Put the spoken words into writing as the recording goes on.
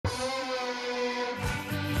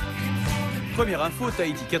Première info,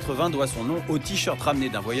 Tahiti 80 doit son nom au t-shirt ramené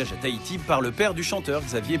d'un voyage à Tahiti par le père du chanteur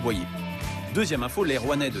Xavier Boyer. Deuxième info, les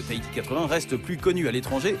Rouennais de Tahiti 80 restent plus connus à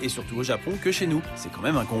l'étranger et surtout au Japon que chez nous. C'est quand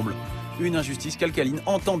même un comble. Une injustice qu'Alcaline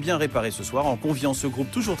entend bien réparer ce soir en conviant ce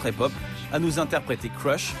groupe toujours très pop à nous interpréter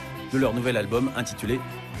Crush de leur nouvel album intitulé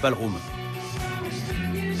Ballroom.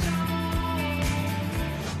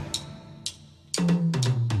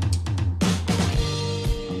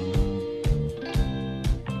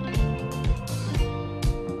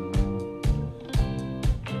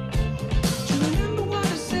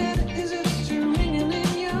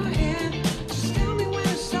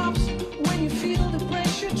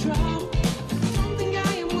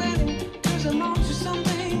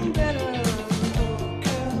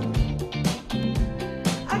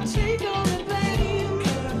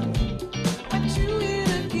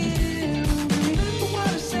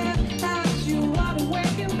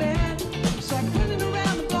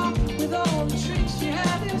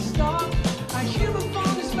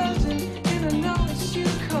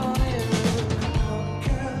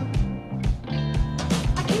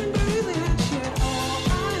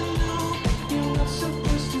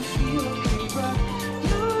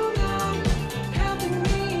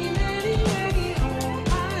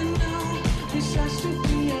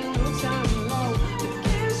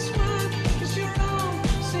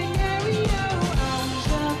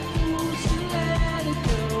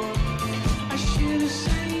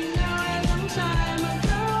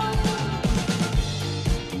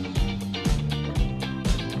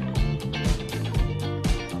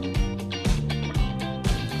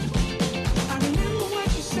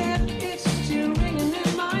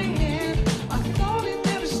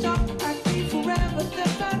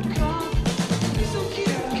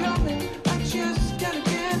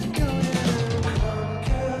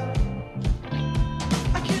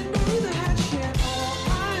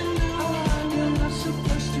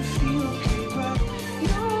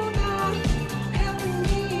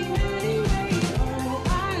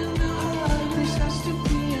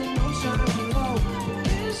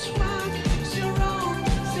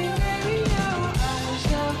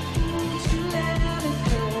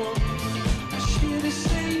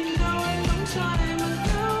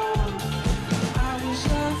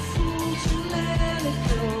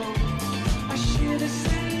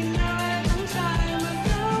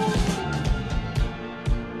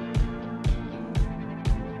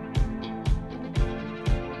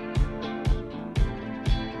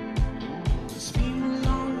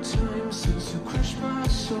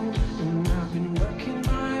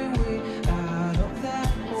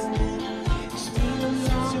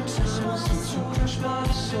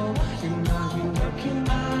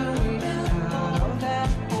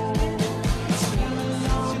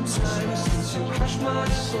 My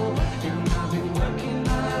soul, and I've been working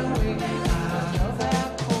my way out of that.